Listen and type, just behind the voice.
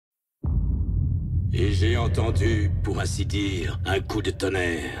Et j'ai entendu, pour ainsi dire, un coup de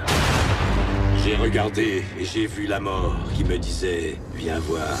tonnerre. J'ai regardé et j'ai vu la mort qui me disait « Viens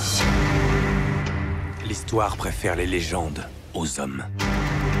voir ». L'histoire préfère les légendes aux hommes.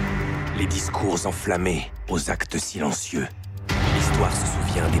 Les discours enflammés aux actes silencieux. L'histoire se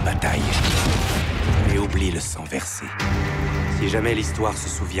souvient des batailles, mais oublie le sang versé. Si jamais l'histoire se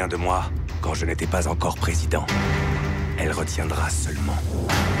souvient de moi, quand je n'étais pas encore président, elle retiendra seulement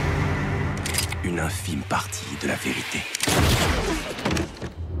une infime partie de la vérité.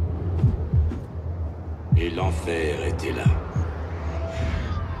 Et l'enfer était là.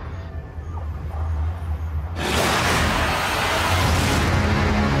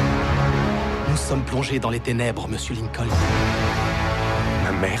 Nous sommes plongés dans les ténèbres, Monsieur Lincoln.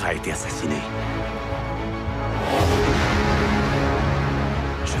 Ma mère a été assassinée.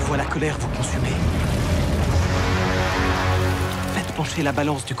 Je vois la colère vous consumer. Faites pencher la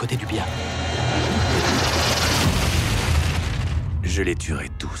balance du côté du bien. Je les tuerai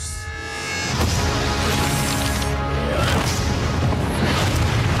tous.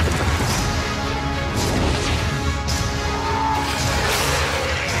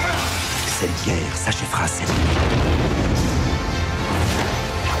 Cette guerre s'achèvera cette nuit.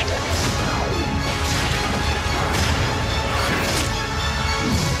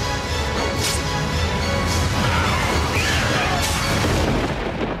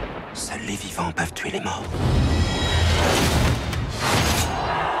 Seuls les vivants peuvent tuer les morts.